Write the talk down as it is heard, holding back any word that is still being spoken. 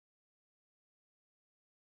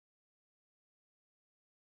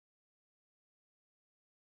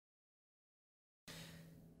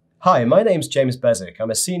Hi, my name's James Bezic.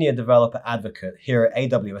 I'm a Senior Developer Advocate here at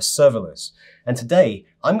AWS Serverless, and today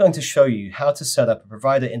I'm going to show you how to set up a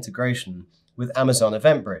provider integration with Amazon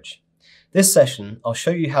EventBridge. This session, I'll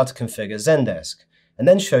show you how to configure Zendesk, and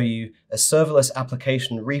then show you a serverless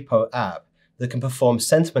application repo app that can perform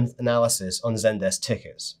sentiment analysis on Zendesk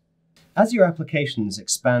tickets. As your applications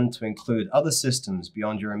expand to include other systems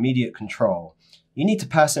beyond your immediate control, you need to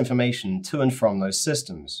pass information to and from those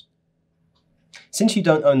systems. Since you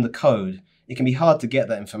don't own the code, it can be hard to get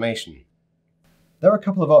that information. There are a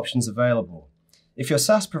couple of options available. If your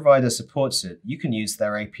SaaS provider supports it, you can use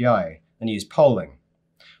their API and use polling.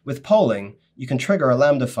 With polling, you can trigger a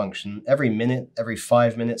Lambda function every minute, every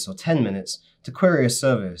 5 minutes, or 10 minutes to query a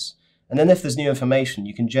service, and then if there's new information,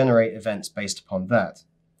 you can generate events based upon that.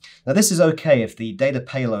 Now this is okay if the data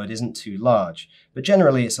payload isn't too large, but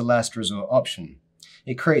generally it's a last resort option.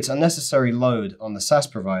 It creates unnecessary load on the SaaS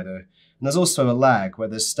provider, and there's also a lag where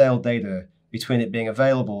there's stale data between it being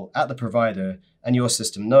available at the provider and your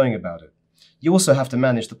system knowing about it. You also have to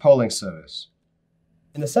manage the polling service.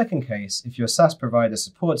 In the second case, if your SaaS provider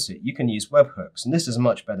supports it, you can use Webhooks, and this is a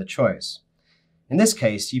much better choice. In this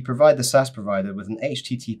case, you provide the SaaS provider with an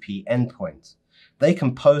HTTP endpoint. They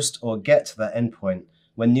can post or get to that endpoint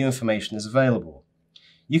when new information is available.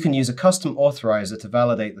 You can use a custom authorizer to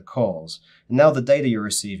validate the calls, and now the data you're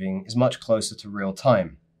receiving is much closer to real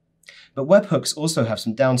time. But webhooks also have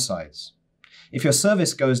some downsides. If your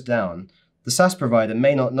service goes down, the SaaS provider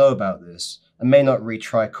may not know about this and may not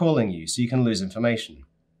retry calling you, so you can lose information.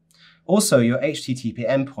 Also, your HTTP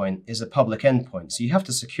endpoint is a public endpoint, so you have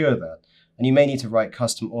to secure that, and you may need to write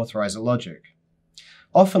custom authorizer logic.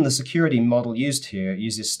 Often the security model used here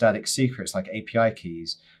uses static secrets like API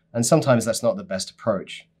keys, and sometimes that's not the best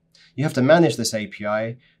approach. You have to manage this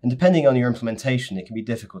API, and depending on your implementation, it can be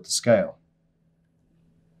difficult to scale.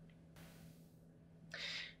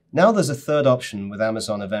 Now there's a third option with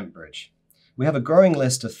Amazon EventBridge. We have a growing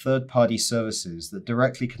list of third-party services that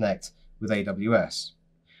directly connect with AWS.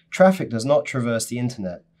 Traffic does not traverse the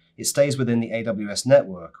internet. It stays within the AWS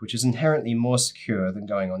network, which is inherently more secure than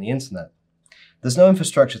going on the internet. There's no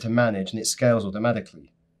infrastructure to manage, and it scales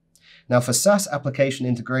automatically. Now for SaaS application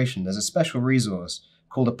integration, there's a special resource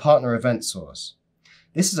called a partner event source.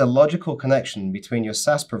 This is a logical connection between your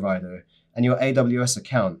SaaS provider and your AWS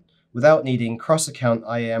account without needing cross-account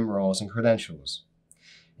IAM roles and credentials.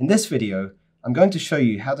 In this video, I'm going to show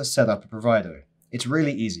you how to set up a provider. It's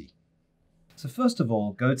really easy. So first of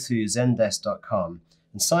all, go to zendesk.com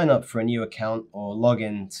and sign up for a new account or log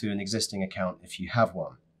in to an existing account if you have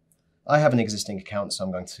one. I have an existing account, so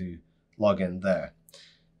I'm going to log in there.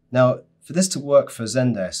 Now, for this to work for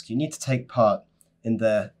Zendesk, you need to take part in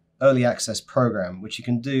their early access program, which you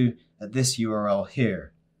can do at this URL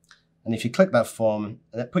here. And if you click that form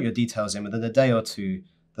and put your details in, within a day or two,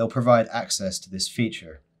 they'll provide access to this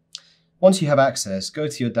feature. Once you have access, go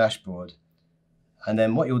to your dashboard, and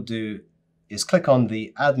then what you'll do is click on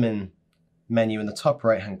the admin menu in the top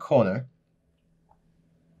right-hand corner,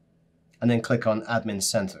 and then click on Admin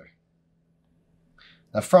Center.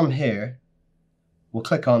 Now from here, we'll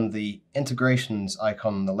click on the integrations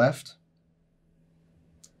icon on the left,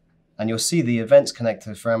 and you'll see the events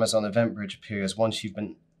connector for Amazon EventBridge appears once you've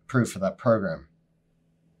been approved for that program.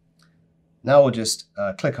 Now we'll just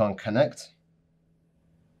click on Connect.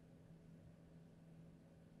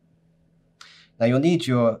 Now you'll need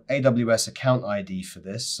your AWS account ID for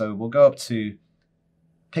this, so we'll go up to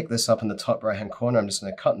pick this up in the top right-hand corner. I'm just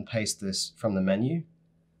going to cut and paste this from the menu,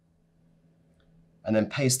 and then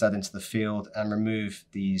paste that into the field and remove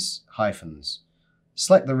these hyphens.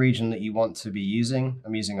 Select the region that you want to be using.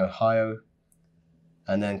 I'm using Ohio,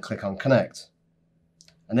 and then click on Connect.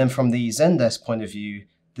 And then from the Zendesk point of view,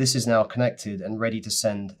 this is now connected and ready to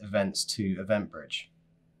send events to EventBridge.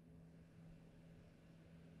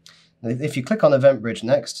 Now, if you click on EventBridge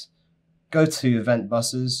next, go to Event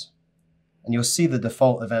Buses, and you'll see the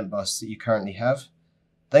default event bus that you currently have.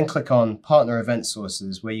 Then click on Partner Event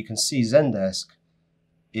Sources, where you can see Zendesk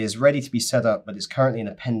is ready to be set up, but it's currently in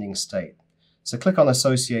a pending state. So click on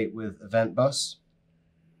Associate with Event Bus.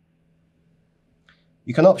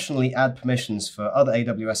 You can optionally add permissions for other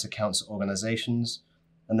AWS accounts or organizations,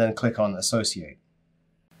 and then click on Associate.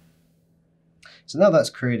 So now that's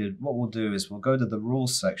created, what we'll do is we'll go to the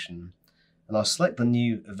Rules section, and I'll select the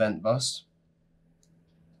new event bus,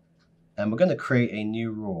 and we're going to create a new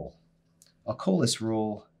rule. I'll call this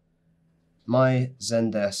rule My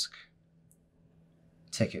Zendesk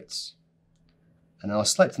Tickets. And I'll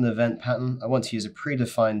select an event pattern. I want to use a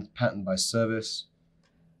predefined pattern by service,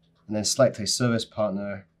 and then select a service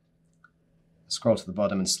partner, scroll to the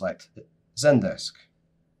bottom and select Zendesk.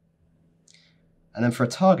 And then for a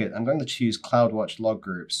target, I'm going to choose CloudWatch log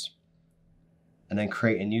groups and then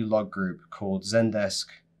create a new log group called Zendesk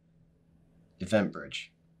EventBridge.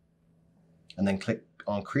 And then click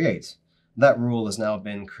on Create. That rule has now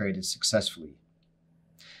been created successfully.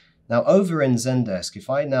 Now over in Zendesk, if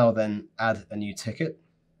I now then add a new ticket,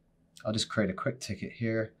 I'll just create a quick ticket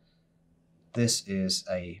here. This is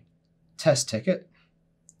a test ticket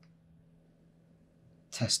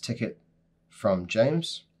from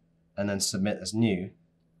James, and then submit as new.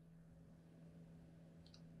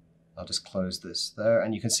 I'll just close this there,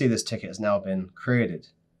 and you can see this ticket has now been created.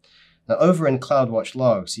 Now over in CloudWatch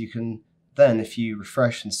logs, you can then, if you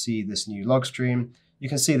refresh and see this new log stream, you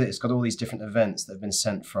can see that it's got all these different events that have been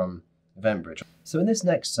sent from EventBridge. So in this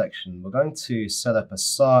next section, we're going to set up a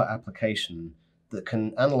SaaS application that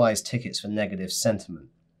can analyze tickets for negative sentiment.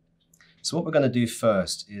 So what we're going to do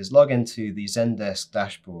first is log into the Zendesk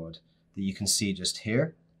dashboard that you can see just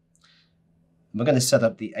here. And we're going to set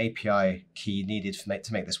up the API key needed to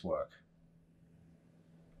make this work.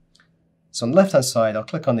 So on the left-hand side, I'll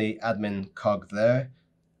click on the admin cog there.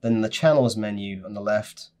 Then in the channels menu on the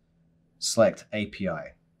left, select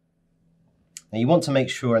API. Now you want to make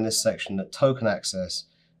sure in this section that token access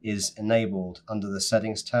is enabled under the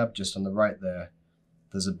settings tab, just on the right there.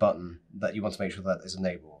 There's a button that you want to make sure that is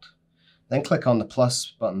enabled. Then click on the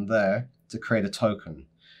plus button there to create a token.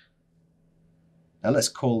 Now let's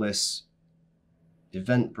call this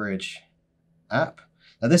EventBridge app.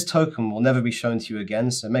 Now this token will never be shown to you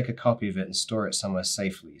again, so make a copy of it and store it somewhere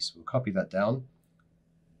safely. So we'll copy that down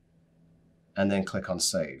and then click on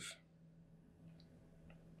Save.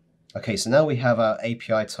 Okay, so now we have our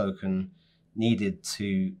API token needed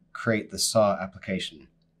to create the SaaS application.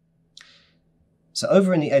 So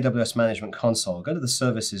over in the AWS Management Console, go to the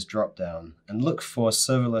Services dropdown and look for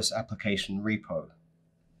Serverless Application Repo.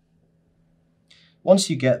 Once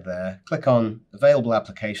you get there, click on Available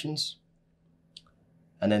Applications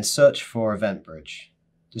and then search for EventBridge.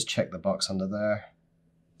 Just check the box under there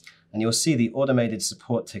and you'll see the Automated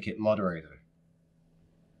Support Ticket Moderator.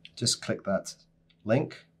 Just click that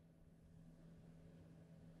link.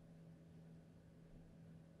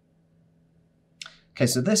 Okay,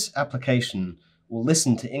 so this application will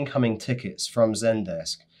listen to incoming tickets from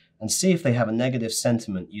Zendesk and see if they have a negative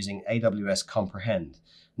sentiment using AWS Comprehend.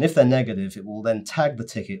 And if they're negative, it will then tag the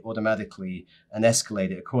ticket automatically and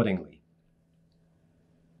escalate it accordingly.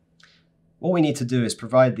 What we need to do is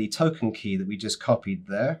provide the token key that we just copied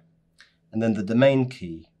there, and then the domain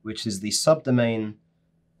key, which is the subdomain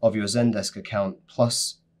of your Zendesk account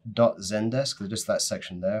plus .zendesk, just that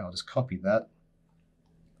section there. I'll just copy that.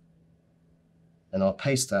 And I'll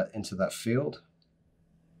paste that into that field.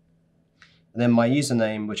 And then my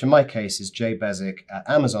username, which in my case is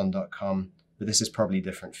jbezic@amazon.com, but this is probably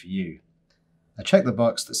different for you. I check the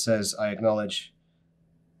box that says I acknowledge,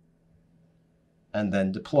 and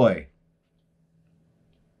then deploy.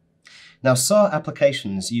 Now SaaS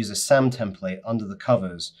applications use a SAM template under the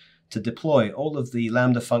covers to deploy all of the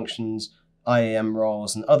Lambda functions, IAM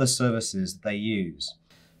roles, and other services that they use.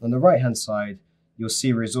 On the right-hand side, you'll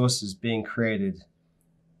see resources being created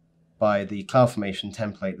by the CloudFormation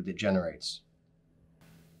template that it generates.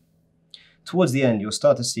 Towards the end, you'll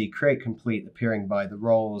start to see Create Complete appearing by the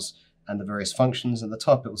roles and the various functions. At the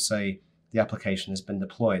top, it will say the application has been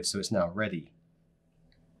deployed, so it's now ready.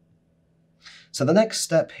 So the next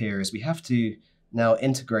step here is we have to now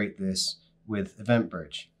integrate this with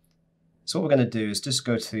EventBridge. So what we're going to do is just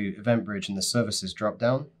go to EventBridge in the Services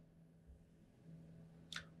dropdown.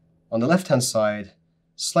 On the left-hand side,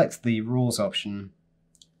 select the Rules option,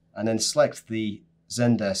 and then select the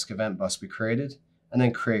Zendesk event bus we created, and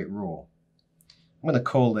then Create Rule. I'm going to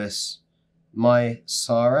call this My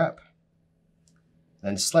SaaS App,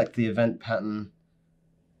 then select the event pattern.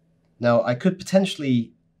 Now, I could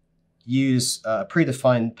potentially use a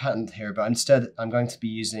predefined pattern here, but instead I'm going to be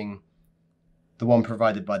using the one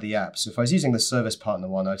provided by the app. So if I was using the service partner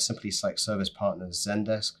one, I'd simply select Service Partners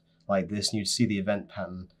Zendesk like this, and you'd see the event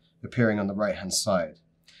pattern appearing on the right-hand side.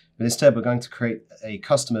 But instead, we're going to create a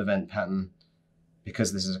custom event pattern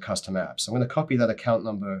because this is a custom app. So I'm going to copy that account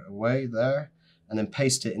number away there and then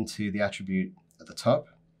paste it into the attribute at the top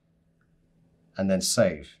and then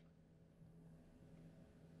save.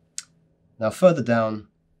 Now further down,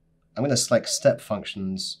 I'm going to select step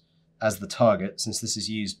functions as the target since this is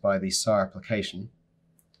used by the SaaS application.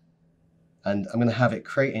 And I'm going to have it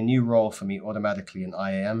create a new role for me automatically in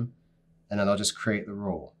IAM, and then I'll just create the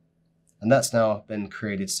role. And that's now been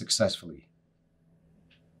created successfully.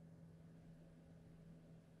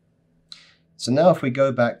 So now if we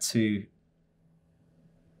go back to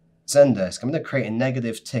Zendesk, I'm going to create a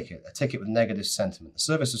negative ticket, a ticket with negative sentiment. The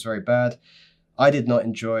service is very bad. I did not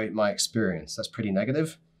enjoy my experience. That's pretty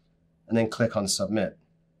negative. And then click on Submit.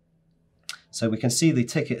 So we can see the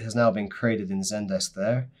ticket has now been created in Zendesk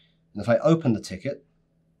there. And if I open the ticket,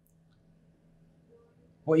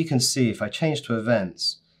 what you can see if I change to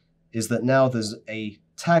events is that now there's a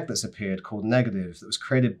tag that's appeared called negative that was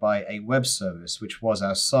created by a web service, which was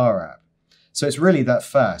our SAR app. So it's really that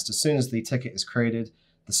fast. As soon as the ticket is created,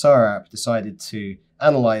 the SAR app decided to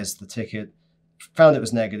analyze the ticket, found it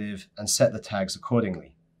was negative, and set the tags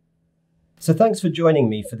accordingly. So thanks for joining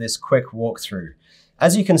me for this quick walkthrough.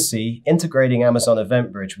 As you can see, integrating Amazon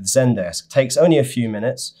EventBridge with Zendesk takes only a few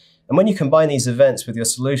minutes, and when you combine these events with your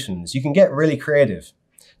solutions, you can get really creative.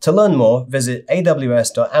 To learn more, visit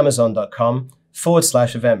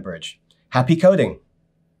aws.amazon.com/EventBridge. Happy coding!